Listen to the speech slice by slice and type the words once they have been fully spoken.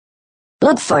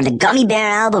Look for the Gummy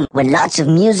Bear album with lots of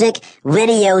music,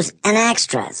 videos, and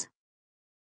extras.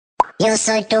 Yo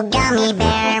soy tu gummy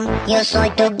bear, yo soy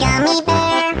tu gummy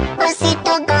bear,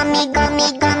 osito gummy,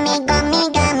 gummy, gummy, gummy,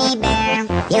 gummy bear.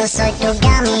 Yo soy tu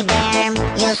gummy bear,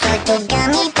 yo soy tu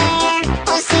gummy bear,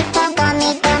 osito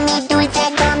gummy, gummy, dulce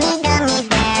gummy, gummy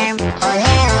bear.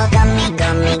 Oleo gummy,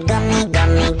 gummy, gummy,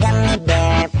 gummy, gummy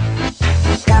bear.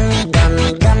 Gummy, gummy,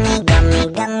 gummy, gummy,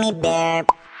 gummy bear.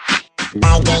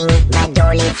 Bagging,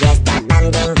 badoli, fiesta,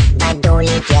 banding,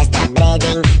 badoli, fiesta,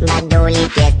 breading, badoli,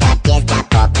 fiesta, fiesta,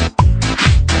 pop.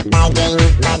 Bagging,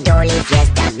 badoli,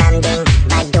 fiesta, banding,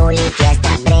 badoli,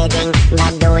 fiesta, breading,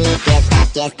 badoli, fiesta,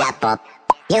 fiesta, pop.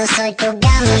 Yo soy tu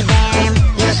gummy bear,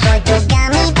 yo soy tu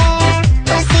gummy bear,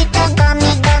 osito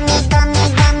gummy, gummy, gummy,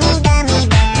 gummy, gummy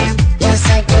bear. Yo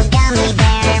soy tu gummy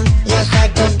bear, yo soy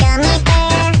tu gummy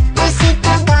bear,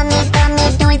 osito gummy, gummy,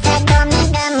 dulce gummy,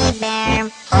 gummy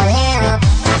bear. Oleo.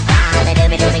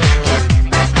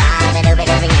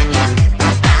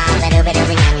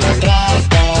 Tres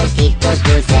besitos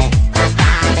dulces.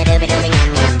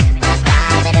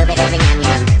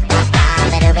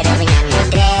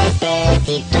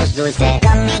 Dulce.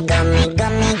 Gummy, gummy,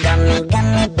 gummy, gummy,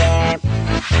 gummy bear.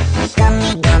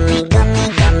 Gummy, gummy, gummy,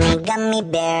 gummy, gummy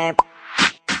bear.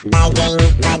 Bagging,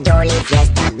 badoli,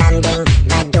 fiesta, banding,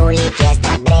 badoli,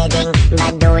 fiesta, breading,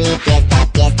 badoli, fiesta,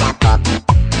 fiesta, pop.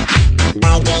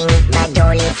 Bagging,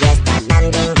 badoli, fiesta,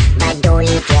 banding,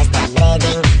 badoli, fiesta,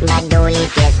 breading, badoli,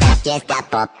 fiesta, fiesta,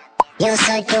 pop. Yo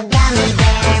soy tu gummy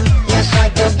bear, yo soy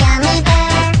tu gummy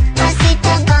bear,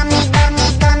 osito gummy, gummy,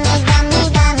 gummy, gummy,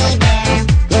 gummy bear.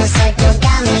 Yo soy tu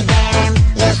gummy bear,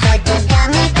 yo soy tu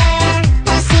gummy bear,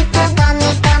 osito gummy,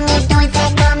 gummy, dulce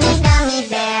gummy, gummy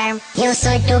bear. Yo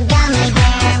soy tu gummy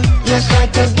bear, yo soy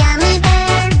tu gummy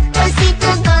bear, osito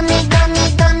gummy, gummy,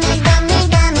 gummy, gummy,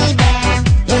 gummy bear.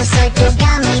 Yo soy tu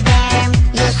gummy bear,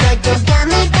 yo soy tu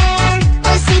gummy bear,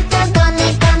 osito gummy,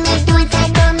 gummy, dulce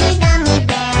gummy, gummy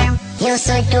bear. Yo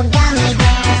soy tu gummy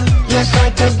bear, yo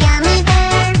soy tu gummy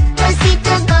bear,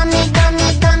 osito gummy, gummy,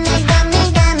 gummy, gummy,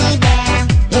 gummy bear.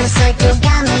 Yo soy tu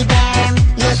gummy bear,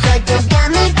 yo soy tu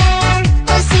gummy bear,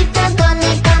 osito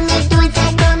gummy, gummy, dulce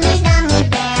gummy, gummy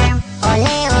bear.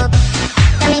 Oleo,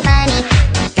 gummy funny,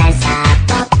 salsa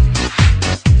pop.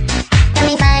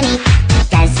 Gummy funny,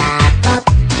 salsa pop.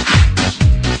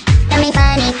 Gummy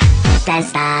funny,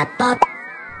 salsa pop.